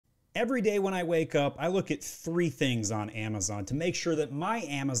Every day when I wake up, I look at 3 things on Amazon to make sure that my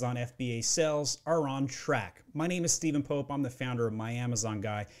Amazon FBA sales are on track. My name is Stephen Pope. I'm the founder of My Amazon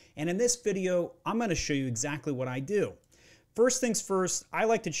Guy. And in this video, I'm going to show you exactly what I do. First things first, I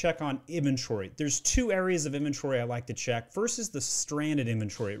like to check on inventory. There's 2 areas of inventory I like to check. First is the stranded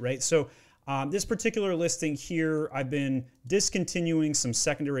inventory, right? So this particular listing here, I've been discontinuing some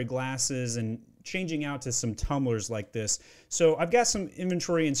secondary glasses and changing out to some tumblers like this. So I've got some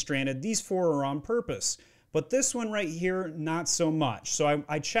inventory in stranded. These 4 are on purpose, but this one right here, not so much. So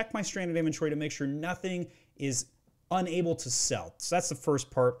I check my stranded inventory to make sure nothing is unable to sell. So that's the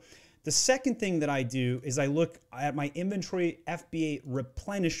first part. The second thing that I do is I look at my inventory FBA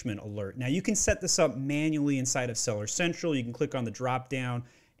Replenishment Alert. Now you can set this up manually inside of Seller Central. You can click on the drop down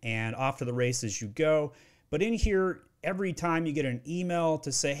and off to the races you go. But in here, every time you get an email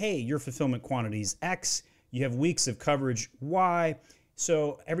to say, hey, your fulfillment quantity is X, you have weeks of coverage Y.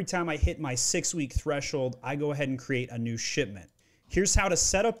 So every time I hit my 6-week threshold, I go ahead and create a new shipment. Here's how to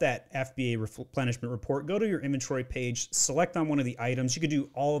set up that FBA replenishment report. Go to your inventory page, select on one of the items. You could do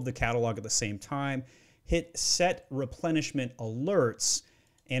all of the catalog at the same time. Hit set replenishment alerts.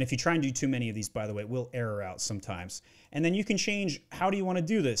 And if you try and do too many of these, by the way, it will error out sometimes. And then you can change, how do you want to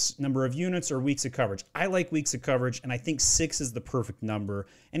do this? Number of units or weeks of coverage. I like weeks of coverage, and I think 6 is the perfect number.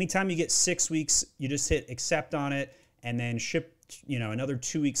 Anytime you get 6 weeks, you just hit accept on it and then ship, another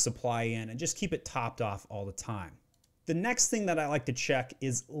 2 weeks supply in and just keep it topped off all the time. The next thing that I like to check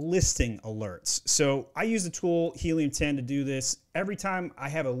is listing alerts. So I use the tool Helium 10 to do this. Every time I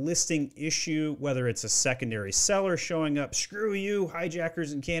have a listing issue, whether it's a secondary seller showing up, screw you,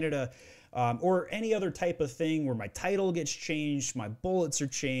 hijackers in Canada, or any other type of thing where my title gets changed, my bullets are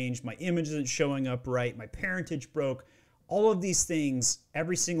changed, my image isn't showing up right, my parentage broke, all of these things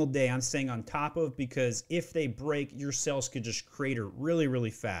every single day I'm staying on top of, because if they break, your sales could just crater really,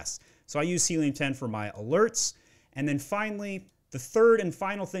 really fast. So I use Helium 10 for my alerts. And then finally, the third and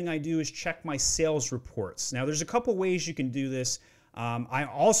final thing I do is check my sales reports. Now, there's a couple ways you can do this. I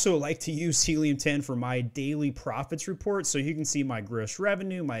also like to use Helium 10 for my daily profits report. So you can see my gross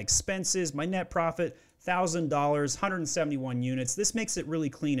revenue, my expenses, my net profit, $1,000, 171 units. This makes it really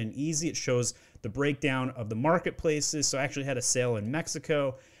clean and easy. It shows the breakdown of the marketplaces. So I actually had a sale in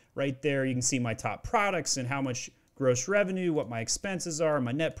Mexico right there. You can see my top products and how much gross revenue, what my expenses are,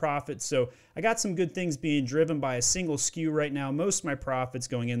 my net profit. So I got some good things being driven by a single SKU right now. Most of my profits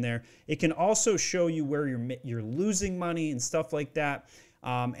going in there. It can also show you where you're losing money and stuff like that.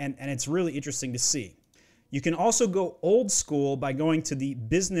 And it's really interesting to see. You can also go old school by going to the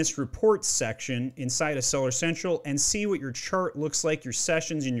business reports section inside of Seller Central and see what your chart looks like, your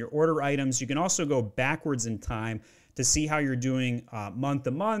sessions and your order items. You can also go backwards in time to see how you're doing month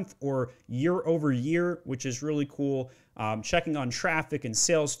to month or year over year, which is really cool. Checking on traffic and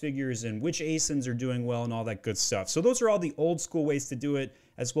sales figures and which ASINs are doing well and all that good stuff. So those are all the old school ways to do it,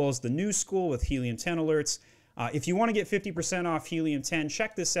 as well as the new school with Helium 10 alerts. If you want to get 50% off Helium 10,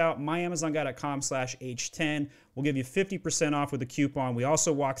 check this out, myamazonguy.com/H10. We'll give you 50% off with a coupon. We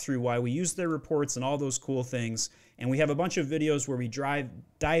also walk through why we use their reports and all those cool things. And we have a bunch of videos where we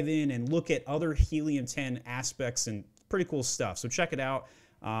dive in and look at other Helium 10 aspects and pretty cool stuff. So check it out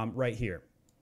right here.